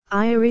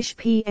Irish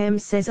PM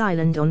says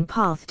Ireland on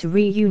path to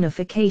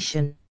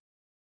reunification.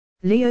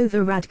 Leo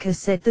Varadkar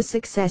said the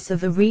success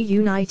of a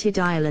reunited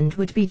Ireland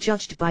would be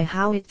judged by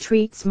how it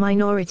treats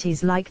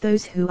minorities like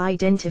those who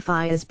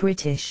identify as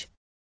British.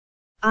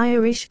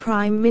 Irish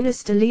Prime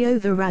Minister Leo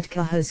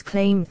Varadkar has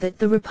claimed that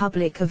the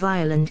Republic of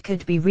Ireland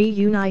could be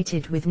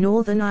reunited with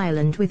Northern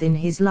Ireland within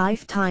his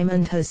lifetime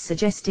and has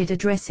suggested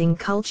addressing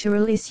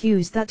cultural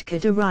issues that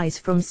could arise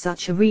from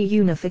such a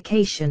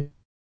reunification.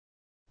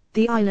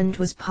 The island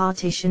was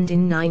partitioned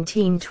in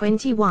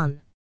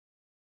 1921.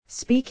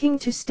 Speaking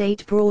to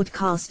state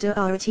broadcaster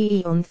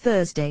RTE on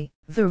Thursday,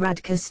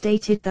 Varadkar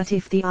stated that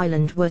if the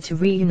island were to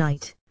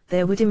reunite,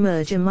 there would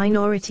emerge a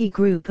minority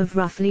group of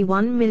roughly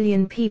 1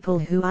 million people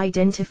who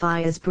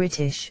identify as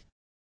British.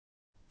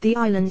 The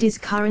island is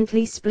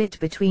currently split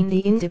between the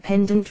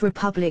independent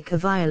Republic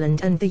of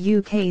Ireland and the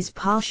UK's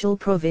partial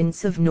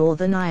province of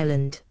Northern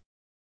Ireland.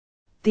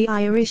 The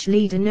Irish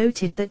leader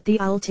noted that the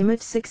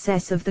ultimate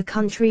success of the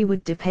country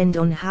would depend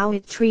on how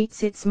it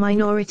treats its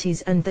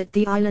minorities and that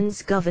the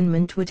island's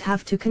government would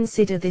have to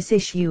consider this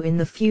issue in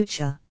the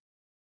future.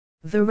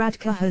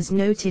 Varadkar has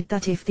noted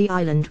that if the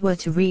island were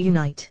to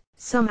reunite,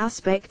 some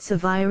aspects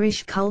of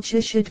Irish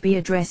culture should be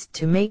addressed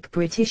to make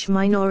British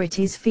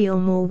minorities feel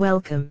more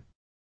welcome.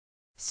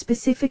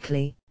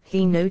 Specifically,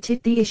 he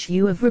noted the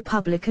issue of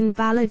Republican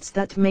ballads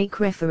that make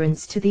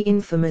reference to the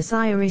infamous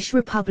Irish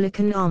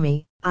Republican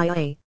Army,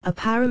 IA, a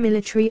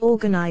paramilitary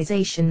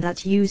organization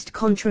that used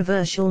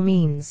controversial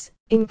means,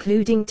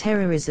 including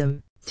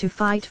terrorism, to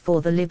fight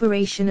for the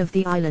liberation of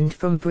the island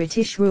from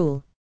British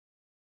rule.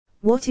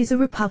 What is a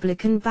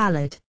Republican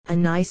ballad? A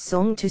nice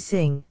song to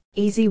sing,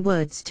 easy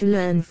words to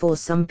learn. For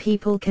some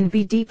people can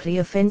be deeply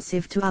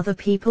offensive to other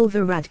people,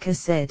 Varadkar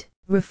said,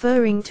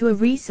 referring to a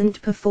recent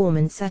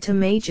performance at a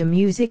major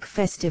music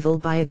festival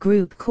by a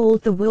group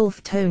called the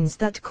Wolf Tones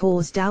that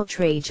caused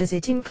outrage as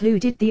it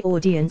included the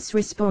audience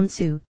response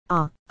to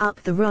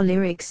Up the Row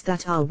lyrics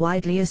that are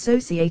widely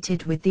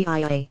associated with the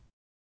IA.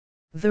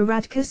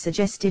 Varadkar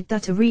suggested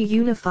that a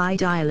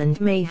reunified Ireland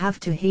may have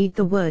to heed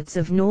the words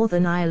of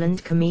Northern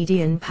Ireland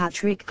comedian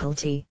Patrick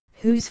Kilty,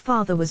 whose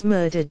father was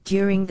murdered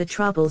during the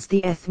Troubles,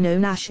 the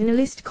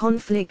ethno-nationalist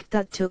conflict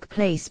that took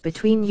place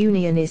between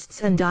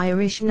Unionists and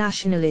Irish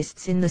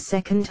nationalists in the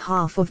second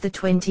half of the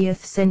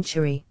 20th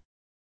century.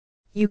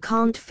 You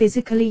can't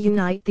physically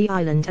unite the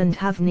island and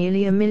have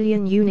nearly 1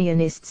 million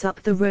Unionists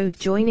up the road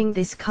joining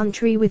this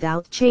country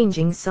without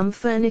changing some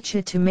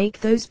furniture to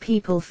make those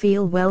people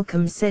feel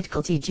welcome, said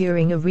Kilty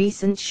during a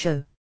recent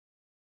show.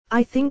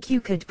 I think you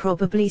could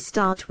probably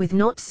start with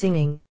not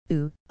singing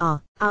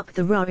Up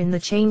the Row in the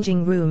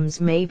changing rooms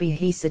maybe,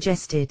 he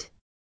suggested.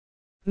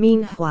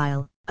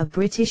 Meanwhile, a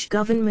British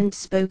government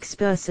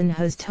spokesperson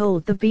has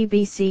told the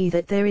BBC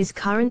that there is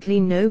currently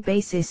no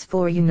basis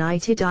for a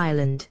united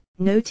Ireland,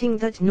 noting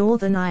that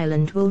Northern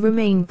Ireland will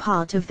remain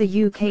part of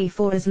the UK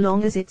for as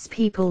long as its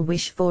people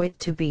wish for it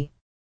to be.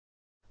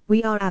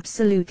 We are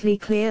absolutely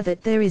clear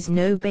that there is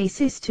no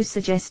basis to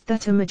suggest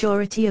that a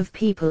majority of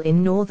people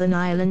in Northern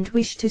Ireland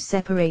wish to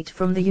separate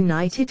from the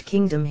United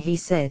Kingdom, he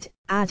said,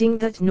 adding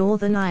that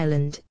Northern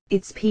Ireland,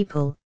 its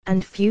people,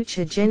 and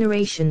future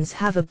generations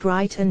have a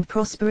bright and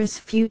prosperous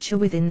future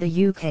within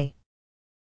the UK.